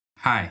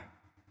Hi,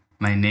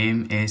 my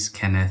name is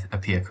Kenneth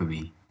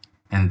Appiah-Kubi,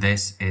 and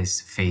this is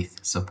Faith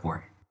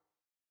Support.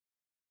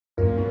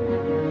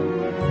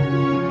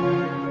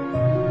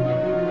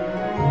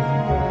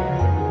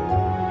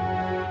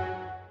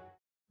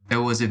 It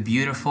was a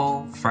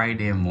beautiful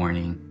Friday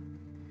morning,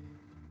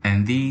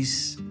 and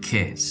these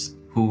kids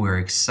who were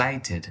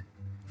excited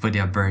for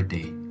their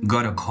birthday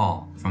got a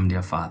call from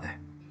their father.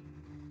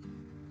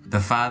 The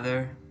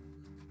father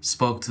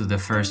spoke to the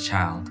first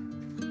child,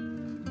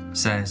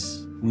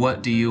 says,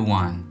 "What do you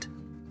want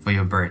for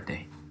your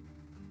birthday?"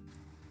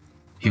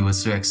 He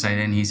was so excited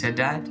and he said,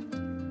 "Dad,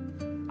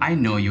 I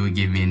know you would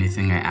give me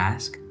anything I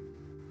ask."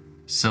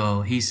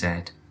 So he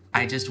said,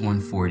 "I just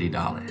want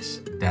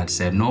 $40. Dad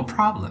said, "No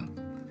problem,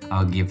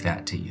 I'll give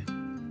that to you."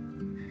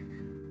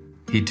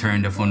 He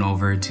turned the phone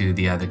over to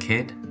the other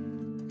kid,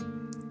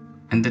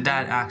 and the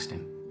dad asked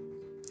him,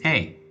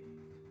 "Hey,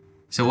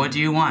 so what do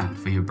you want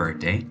for your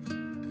birthday?"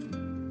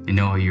 "You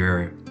know,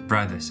 your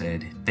brother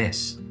said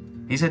this."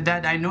 He said,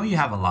 "Dad, I know you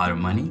have a lot of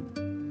money,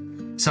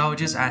 so I'll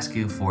just ask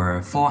you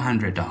for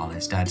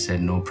 $400. Dad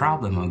said, "No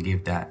problem, I'll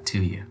give that to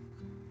you."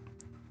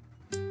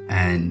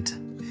 And,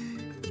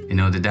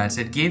 the dad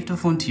said, "Give the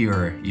phone to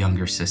your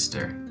younger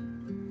sister."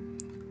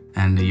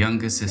 And the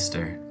younger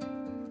sister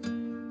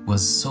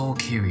was so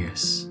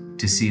curious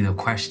to see the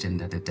question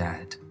that the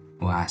dad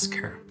will ask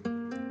her.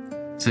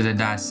 So the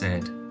dad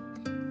said,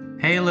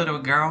 "Hey,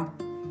 little girl,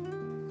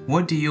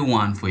 what do you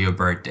want for your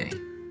birthday?"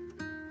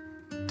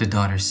 The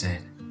daughter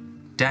said,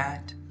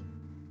 "Dad,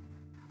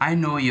 I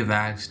know you've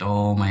asked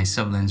all my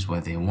siblings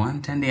what they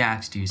want, and they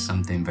asked you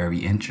something very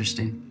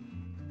interesting.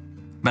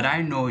 But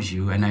I know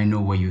you and I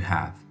know what you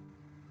have.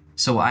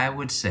 So I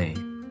would say,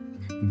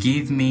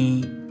 give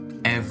me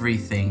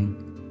everything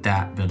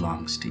that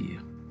belongs to you."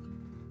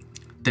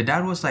 The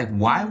dad was like,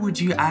 "Why would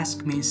you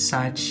ask me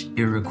such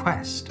a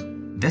request?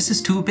 This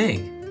is too big."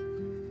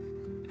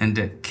 And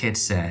the kid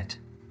said,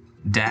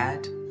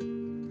 "Dad,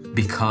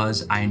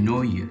 because I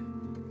know you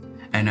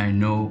and I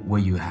know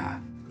what you have.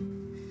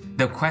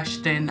 The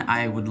question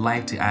I would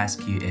like to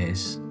ask you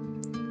is,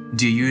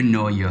 do you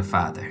know your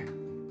Father?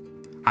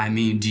 I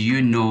mean, do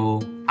you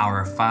know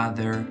our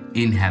Father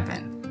in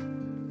heaven?"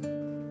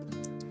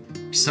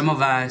 Some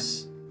of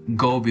us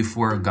go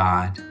before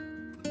God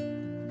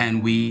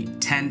and we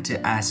tend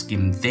to ask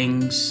Him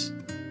things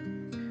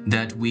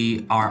that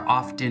we are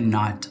often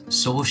not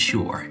so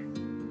sure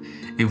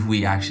if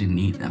we actually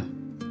need them.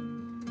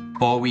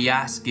 Or we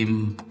ask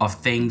Him of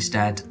things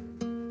that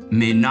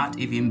may not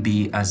even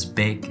be as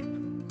big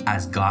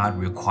as God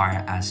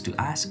requires us to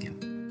ask Him.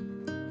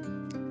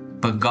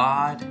 But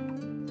God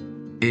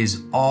is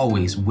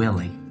always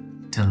willing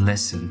to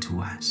listen to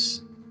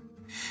us.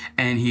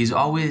 And He's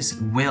always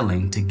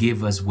willing to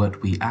give us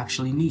what we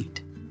actually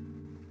need.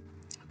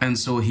 And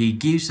so He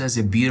gives us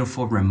a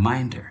beautiful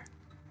reminder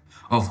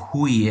of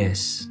who He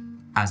is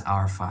as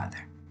our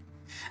Father.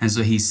 And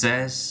so He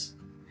says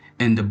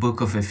in the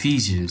book of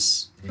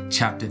Ephesians,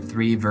 chapter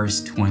 3,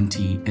 verse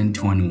 20 and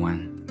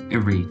 21, it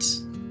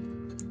reads,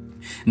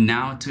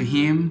 "Now to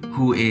Him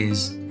who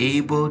is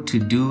able to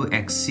do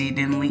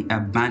exceedingly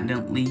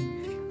abundantly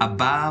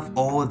above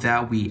all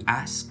that we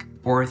ask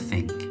or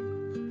think,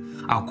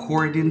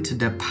 according to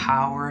the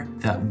power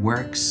that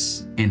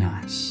works in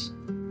us.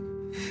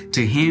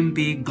 To Him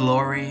be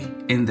glory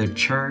in the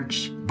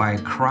church by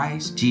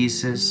Christ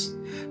Jesus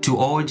to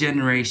all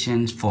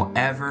generations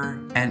forever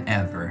and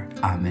ever.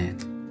 Amen."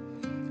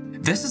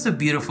 This is a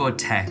beautiful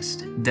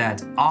text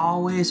that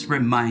always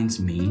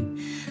reminds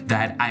me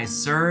that I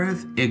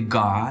serve a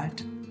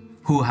God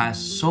who has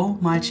so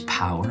much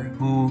power,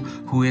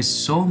 who is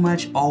so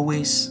much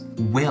always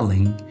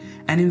willing,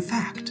 and in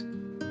fact,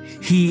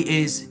 He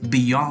is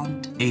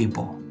beyond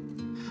able.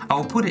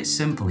 I'll put it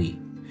simply,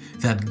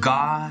 that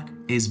God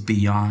is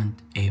beyond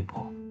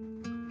able.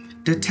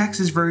 The text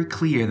is very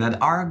clear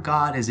that our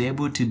God is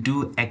able to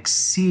do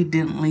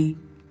exceedingly,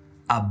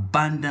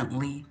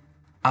 abundantly,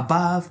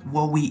 above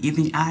what we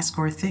even ask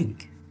or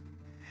think.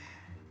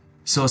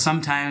 So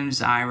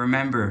sometimes I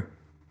remember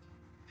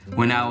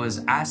when I was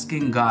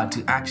asking God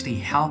to actually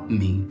help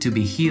me to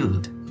be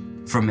healed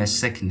from a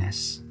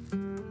sickness.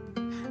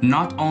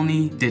 Not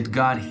only did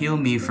God heal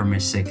me from a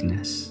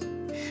sickness,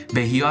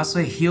 but He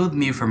also healed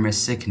me from a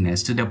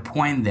sickness to the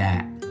point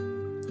that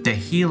the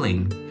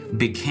healing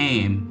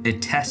became a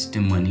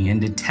testimony,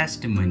 and the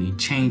testimony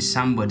changed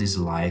somebody's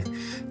life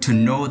to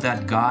know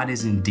that God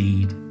is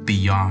indeed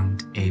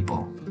beyond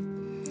able.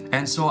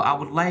 And so I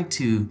would like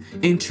to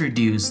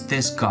introduce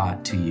this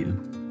God to you.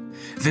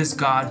 This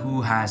God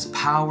who has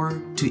power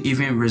to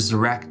even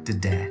resurrect the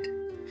dead.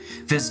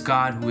 This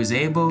God who is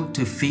able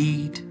to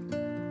feed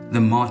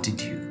the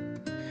multitude.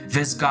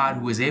 This God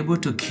who is able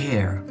to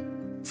care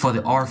for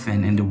the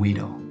orphan and the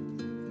widow.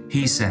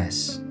 He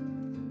says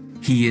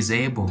He is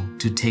able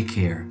to take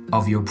care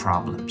of your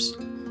problems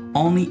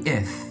only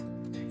if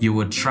you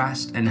would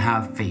trust and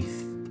have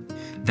faith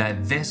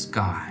that this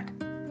God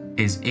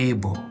is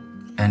able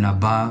and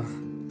above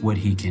what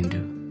He can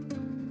do.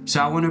 So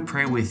I want to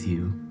pray with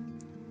you,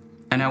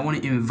 and I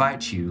want to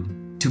invite you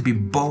to be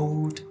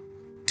bold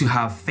to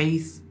have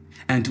faith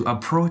and to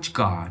approach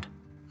God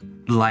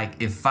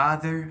like a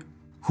father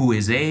who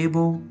is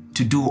able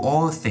to do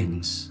all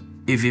things,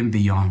 even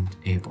beyond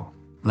able.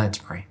 Let's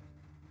pray.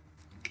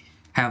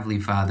 Heavenly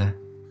Father,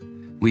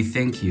 we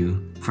thank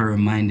you for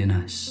reminding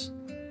us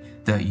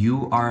that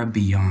you are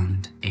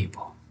beyond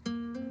able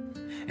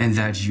and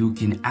that you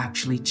can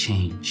actually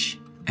change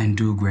and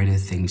do greater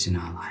things in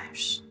our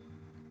lives.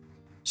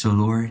 So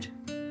Lord,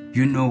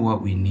 you know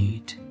what we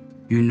need.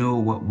 You know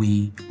what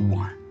we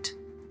want.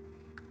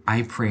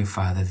 I pray,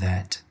 Father,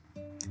 that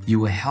you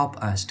will help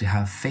us to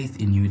have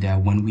faith in you,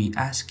 that when we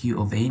ask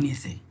you of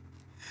anything,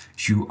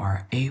 you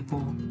are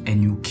able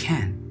and you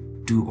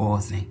can do all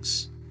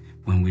things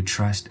when we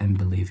trust and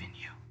believe in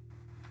you.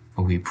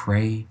 For we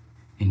pray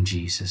in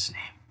Jesus'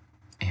 name.